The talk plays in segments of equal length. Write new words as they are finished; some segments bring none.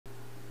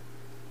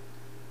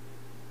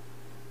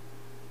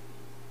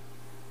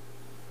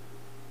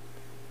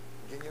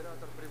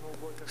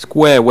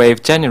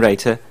Square-wave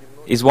generator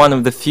is one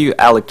of the few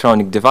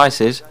electronic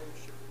devices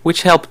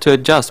which help to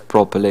adjust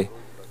properly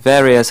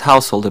various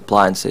household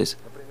appliances,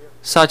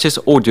 such as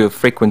audio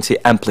frequency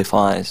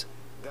amplifiers.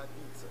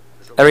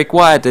 A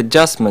required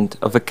adjustment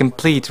of a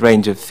complete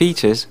range of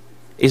features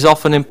is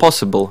often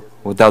impossible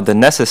without the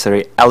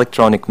necessary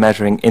electronic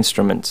measuring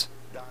instruments.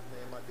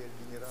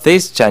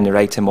 This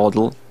generator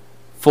model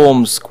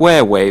forms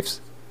square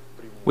waves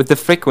with the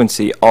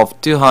frequency of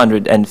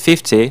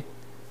 250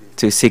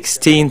 to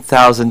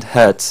 16,000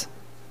 Hz.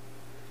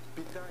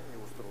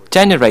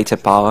 Generator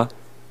power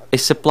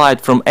is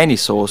supplied from any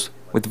source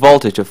with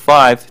voltage of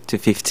 5 to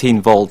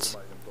 15 volts.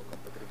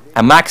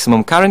 A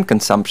maximum current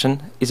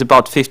consumption is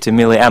about 50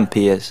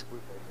 milliamperes.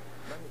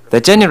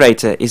 The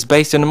generator is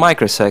based on a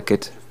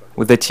microcircuit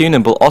with a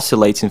tunable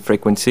oscillating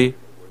frequency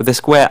with a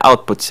square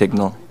output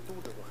signal.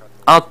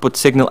 Output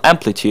signal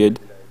amplitude,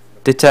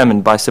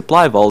 determined by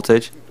supply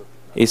voltage,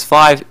 is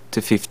 5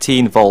 to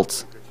 15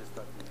 volts.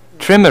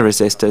 Trimmer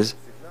resistors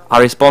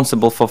are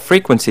responsible for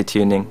frequency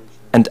tuning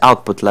and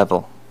output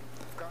level.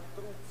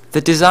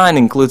 The design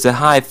includes a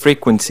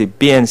high-frequency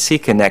BNC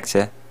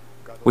connector,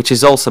 which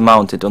is also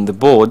mounted on the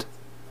board,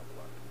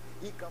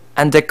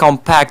 and a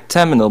compact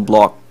terminal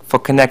block for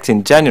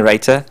connecting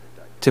generator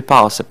to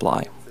power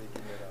supply.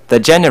 The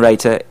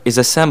generator is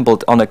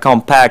assembled on a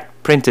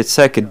compact printed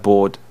circuit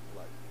board.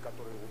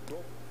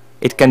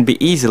 It can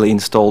be easily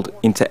installed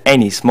into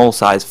any small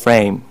size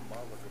frame.